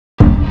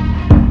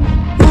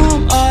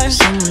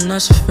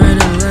that's afraid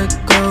to let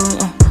go.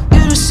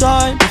 You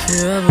decide if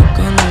you're ever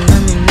gonna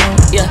let me know.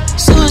 Yeah,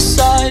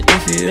 suicide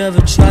if you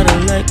ever try to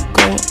let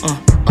go.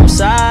 I'm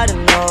sad, I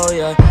know,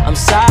 yeah. I'm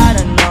sad,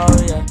 I know,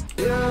 yeah.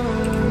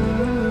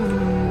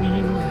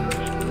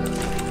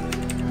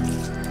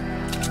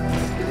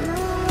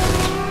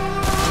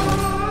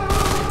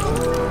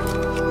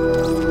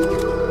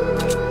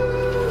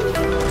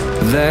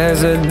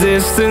 There's a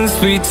distance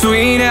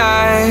between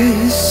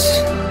us.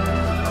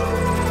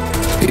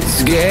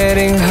 It's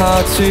getting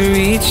hard to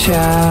reach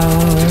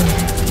out.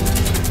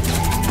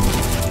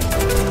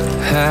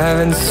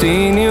 Haven't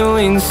seen you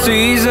in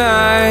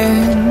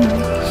seasons,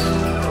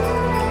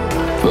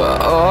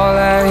 but all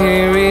I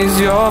hear is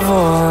your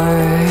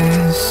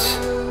voice.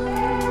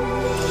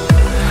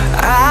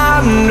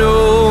 I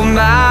know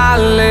my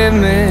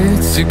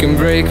limits, you can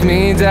break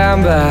me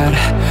down, but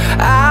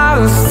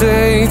I'll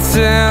stay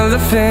till the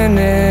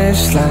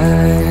finish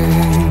line.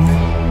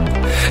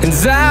 And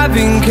I've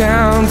been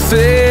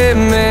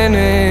counting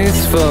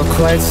minutes for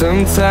quite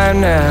some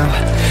time now,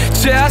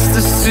 just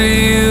to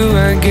see you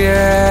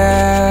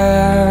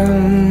again.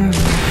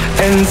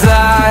 And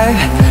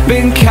I've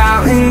been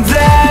counting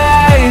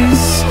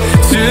days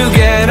to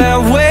get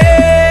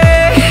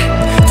away,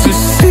 to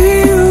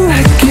see you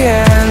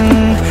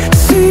again,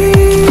 see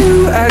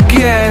you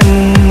again.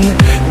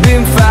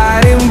 Been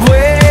fighting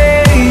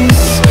ways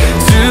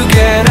to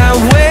get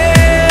away,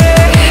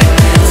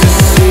 to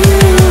see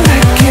you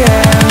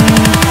again,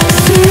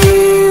 see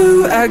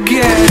you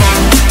again.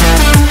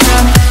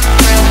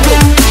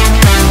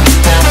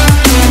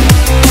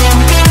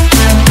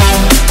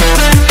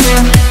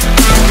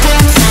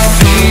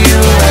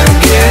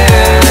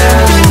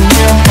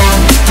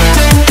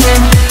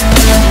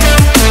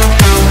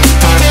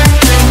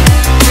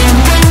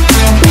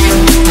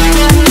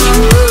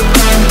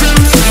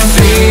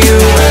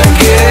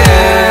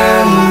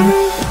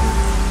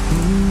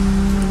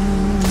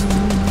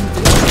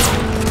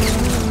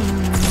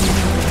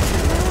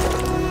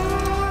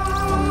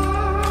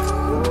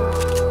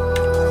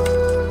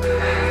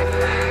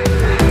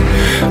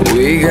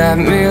 We got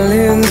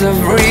millions of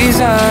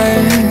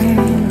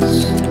reasons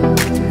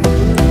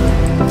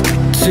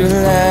to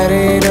let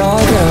it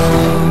all go.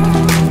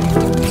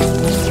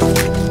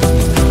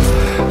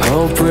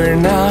 Hope we're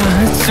not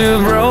too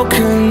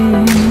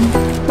broken.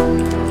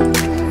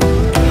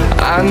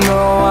 I know